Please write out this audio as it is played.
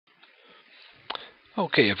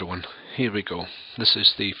Okay everyone, here we go. This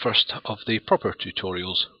is the first of the proper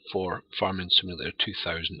tutorials for Farming Simulator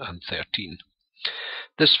 2013.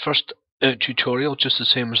 This first tutorial, just the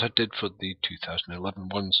same as I did for the 2011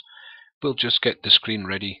 ones, will just get the screen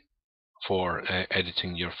ready for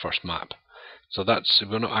editing your first map. So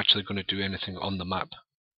we're not actually going to do anything on the map.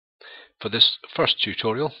 For this first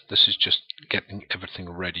tutorial, this is just getting everything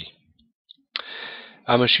ready.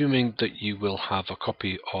 I'm assuming that you will have a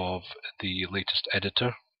copy of the latest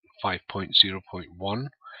editor, 5.0.1.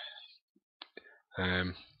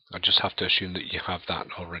 I just have to assume that you have that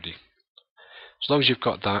already. As long as you've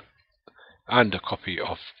got that and a copy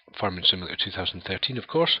of Farming Simulator 2013, of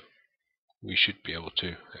course, we should be able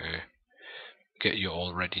to get you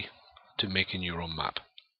all ready to making your own map.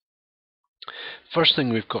 First thing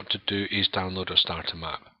we've got to do is download a starter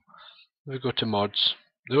map. We go to mods.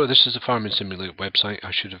 Oh, this is the Farming Simulator website.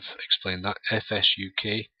 I should have explained that.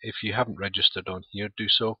 FSUK. If you haven't registered on here, do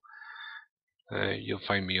so. You'll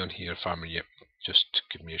find me on here, FarmerYip. Just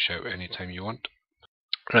give me a shout anytime you want.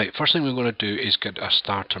 Right, first thing we're going to do is get a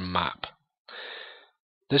starter map.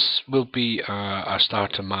 This will be a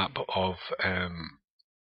starter map of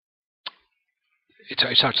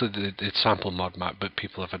it's actually the sample mod map, but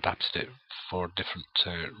people have adapted it for different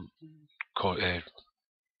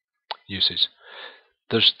uses.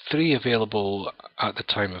 There's 3 available at the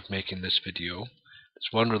time of making this video. There's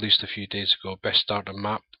one released a few days ago, Best Starter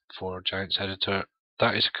Map for Giants Editor.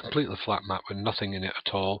 That is a completely flat map with nothing in it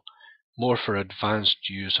at all. More for advanced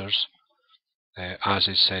users, as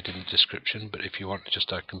is said in the description, but if you want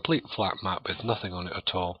just a complete flat map with nothing on it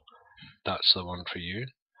at all, that's the one for you.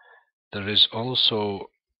 There is also,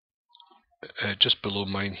 just below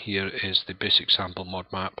mine here, is the basic sample mod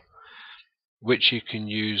map, which you can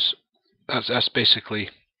use. That's basically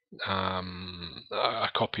a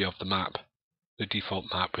copy of the map, the default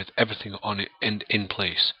map, with everything on it and in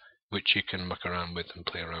place, which you can muck around with and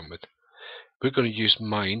play around with. We're going to use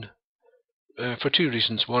mine for 2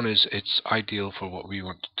 reasons. One is it's ideal for what we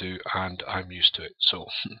want to do, and I'm used to it. So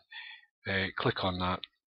click on that,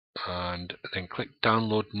 and then click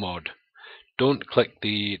Download Mod. Don't click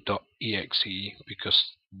the .exe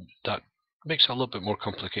because that makes it a little bit more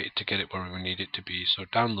complicated to get it where we need it to be. So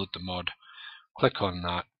download the mod, click on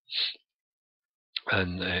that,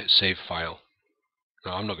 and save file.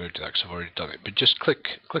 No, I'm not going to do that because I've already done it, but just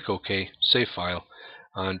click OK, save file,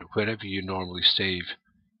 and wherever you normally save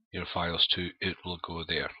your files to, it will go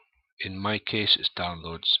there. In my case, it's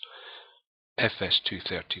downloads,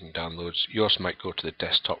 FS213 downloads. Yours might go to the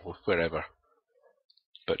desktop or wherever,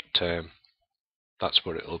 but that's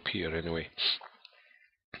where it'll appear anyway.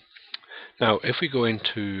 Now, if we go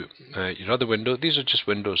into your other window, these are just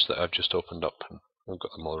windows that I've just opened up, and I've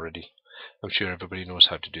got them already. I'm sure everybody knows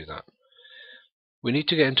how to do that. We need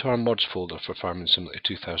to get into our mods folder for Farming Simulator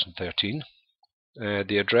 2013.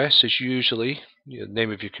 The address is usually the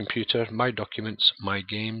name of your computer, My Documents, My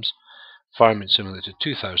Games, Farming Simulator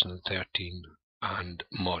 2013, and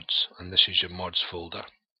Mods. And this is your mods folder.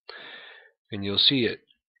 And you'll see it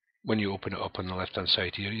when you open it up on the left hand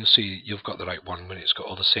side here. You'll see you've got the right one when it's got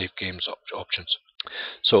all the save games options.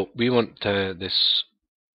 So we want this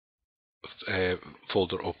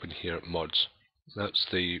folder open here, Mods. That's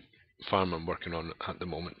the farm I'm working on at the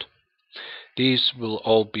moment. These will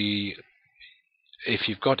all be, if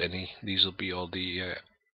you've got any, these will be all the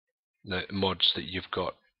mods that you've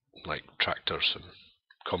got, like tractors and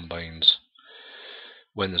combines.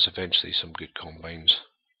 When there's eventually some good combines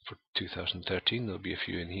for 2013, there'll be a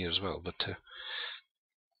few in here as well, but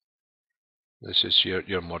this is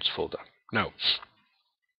your mods folder. Now,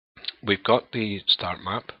 we've got the start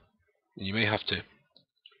map. You may have to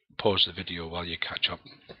pause the video while you catch up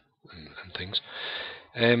and things.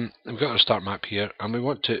 We've got our start map here, and we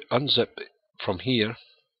want to unzip from here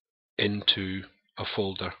into a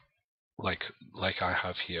folder like I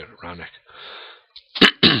have here, Ranik.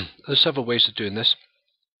 There's several ways of doing this.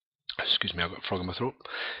 Excuse me, I've got a frog in my throat.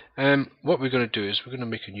 What we're going to do is we're going to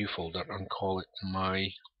make a new folder and call it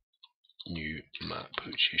My New Map,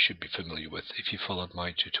 which you should be familiar with if you followed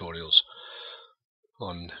my tutorials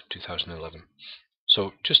on 2011.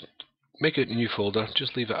 So just make it a new folder,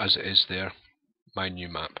 just leave it as it is there, My New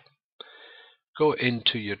Map. Go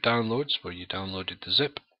into your downloads where you downloaded the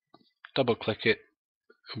zip, double click it,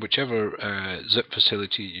 whichever zip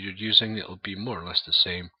facility you're using, it'll be more or less the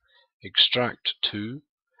same. Extract to,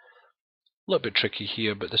 a little bit tricky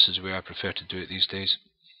here, but this is the way I prefer to do it these days.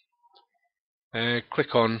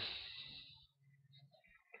 Click on,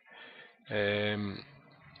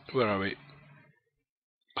 where are we?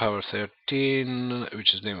 Power 13,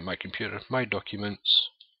 which is the name of my computer, My Documents,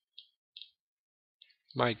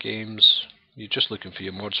 My Games, you're just looking for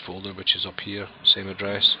your mods folder, which is up here, same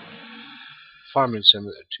address. Farming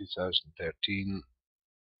Simulator 2013.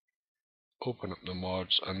 Open up the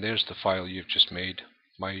mods, and there's the file you've just made,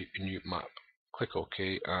 my new map. Click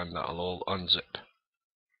OK, and that'll all unzip.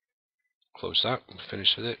 Close that, and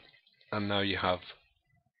finish with it, and now you have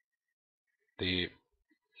the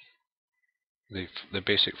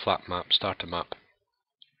basic flat map, starter map,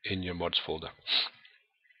 in your mods folder.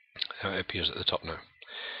 It appears at the top now.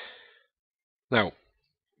 Now,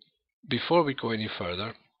 before we go any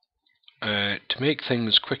further, to make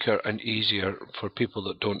things quicker and easier for people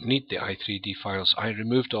that don't need the i3D files, I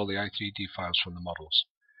removed all the i3D files from the models.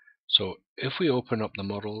 So if we open up the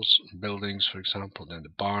models, buildings for example, then the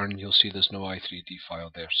barn, you'll see there's no i3D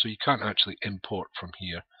file there. So you can't actually import from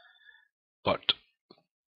here, but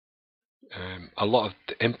a lot of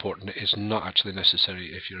the importing is not actually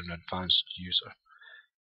necessary if you're an advanced user.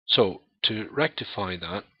 So to rectify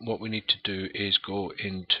that, what we need to do is go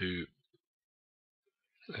into,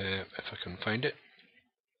 if I can find it,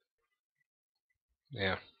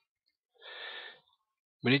 yeah.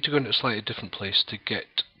 We need to go into a slightly different place to get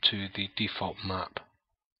to the default map.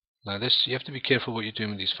 Now this, you have to be careful what you're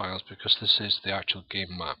doing with these files, because this is the actual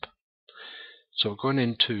game map. So we're going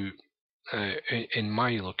into, in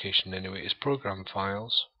my location anyway, is program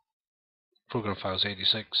files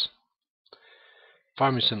 86,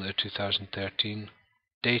 Farming Simulator 2013,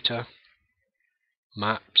 data,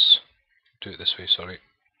 maps, do it this way, sorry,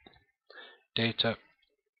 data,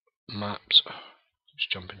 maps,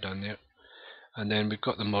 just jumping down there, and then we've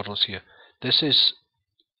got the models here. This is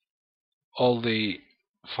all the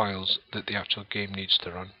files that the actual game needs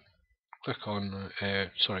to run. Click on,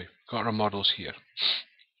 got our models here.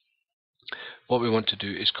 What we want to do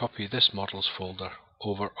is copy this models folder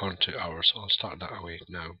over onto ours. I'll start that away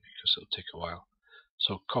now because it'll take a while.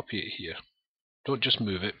 So copy it here. Don't just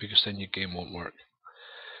move it, because then your game won't work.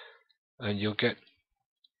 And you'll get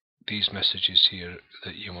these messages here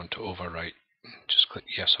that you want to overwrite. Just click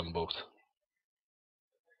yes on both.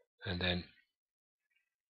 And then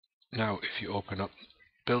now if you open up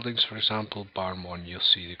buildings, for example, barn 1, you'll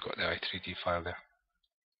see they've got the i3D file there.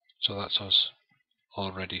 So that's us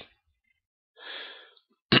already.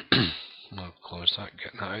 I'll close that,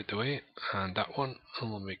 get that out the way, and that one, and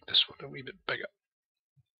we'll make this one a wee bit bigger.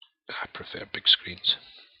 I prefer big screens.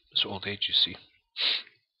 It's old age, you see.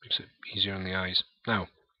 Makes it easier on the eyes. Now,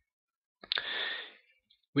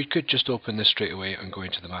 we could just open this straight away and go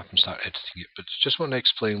into the map and start editing it, but just want to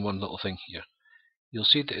explain one little thing here. You'll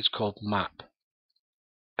see that it's called map.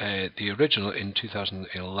 The original in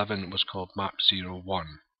 2011 was called map01,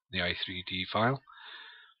 the i3D file.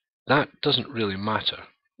 That doesn't really matter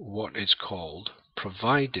what it's called,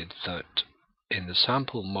 provided that in the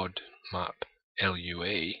sample mod map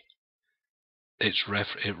LUA it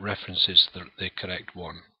references the correct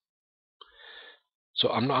one. So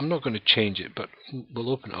I'm not going to change it, but we'll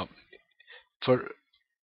open it up.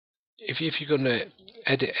 If you're going to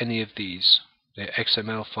edit any of these, the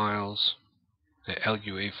XML files, the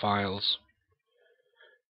LUA files,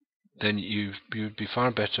 then you'd be far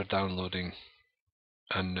better downloading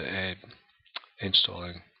and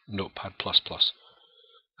installing Notepad++.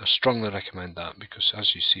 I strongly recommend that, because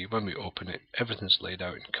as you see, when we open it, everything's laid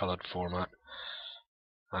out in coloured format,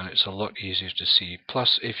 and it's a lot easier to see.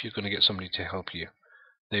 Plus, if you're going to get somebody to help you,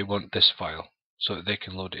 they want this file so that they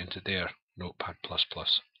can load it into their Notepad++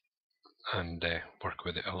 and work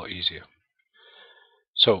with it a lot easier.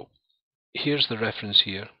 So here's the reference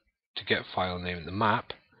here to get file name in the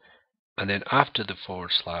map, and then after the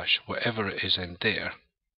 /, whatever it is in there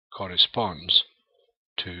corresponds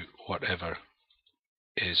to whatever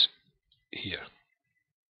is here.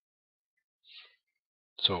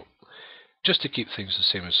 So just to keep things the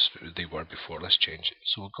same as they were before, let's change it.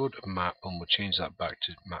 So we'll go to map and we'll change that back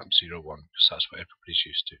to map01, because that's what everybody's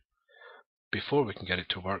used to. Before we can get it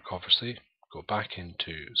to work, obviously, go back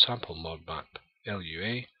into sample mod map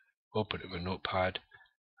LUA, open it with Notepad,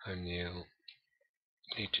 and you'll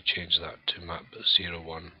need to change that to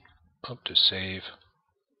map01. Up to save,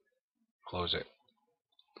 close it,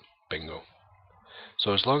 bingo.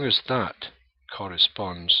 So as long as that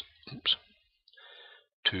corresponds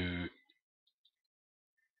to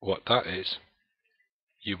what that is,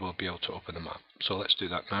 you will be able to open the map. So let's do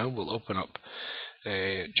that now. We'll open up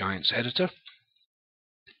Giants Editor,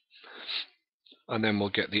 and then we'll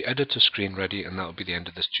get the editor screen ready, and that'll be the end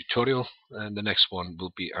of this tutorial, and the next one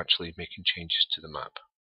will be actually making changes to the map.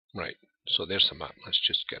 Right, so there's the map. Let's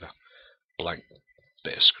just get a blank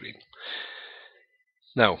bit of screen.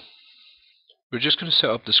 Now, we're just going to set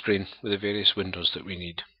up the screen with the various windows that we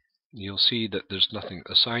need. You'll see that there's nothing at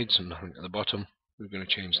the sides and nothing at the bottom. We're going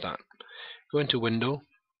to change that. Go into Window.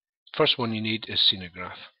 First one you need is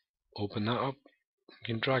Scenograph. Open that up. You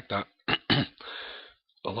can drag that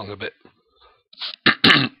along a bit.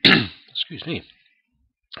 Excuse me.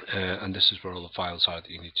 And this is where all the files are that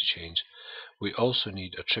you need to change. We also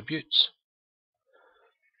need attributes.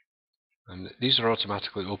 And these are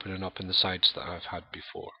automatically opening up in the sides that I've had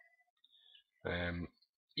before.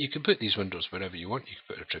 You can put these windows wherever you want. You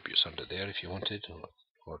can put attributes under there if you wanted,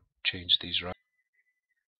 or change these around.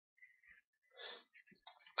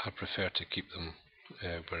 I prefer to keep them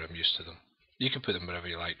where I'm used to them. You can put them wherever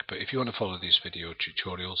you like, but if you want to follow these video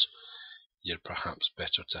tutorials, you're perhaps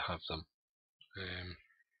better to have them.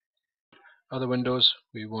 Other windows,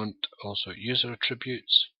 we want also user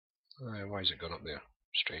attributes. Why is it gone up there?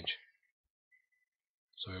 Strange.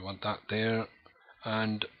 So we want that there,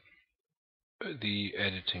 and the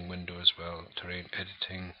editing window as well, terrain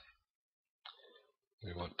editing.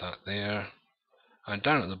 We want that there. And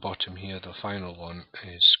down at the bottom here, the final one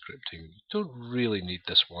is scripting. You don't really need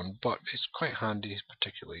this one, but it's quite handy,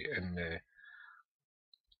 particularly in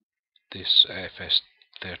this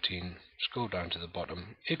FS13. Scroll down to the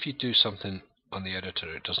bottom. If you do something on the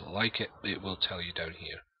editor it doesn't like it, it will tell you down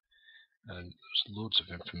here. And there's loads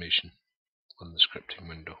of information on the scripting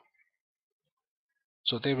window.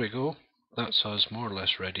 So there we go. That's us more or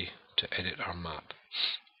less ready to edit our map.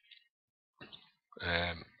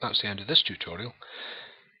 That's the end of this tutorial.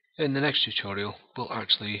 In the next tutorial we'll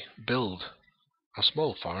actually build a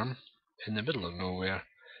small farm in the middle of nowhere,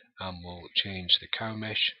 and we'll change the cow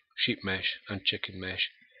mesh, sheep mesh and chicken mesh.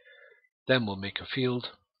 Then we'll make a field,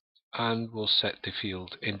 and we'll set the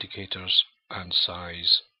field indicators and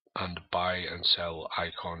size and buy and sell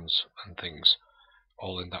icons and things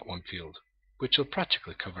all in that one field, which will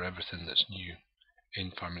practically cover everything that's new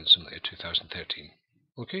in Farming Simulator 2013.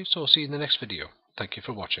 Okay, so I'll see you in the next video. Thank you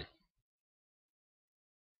for watching.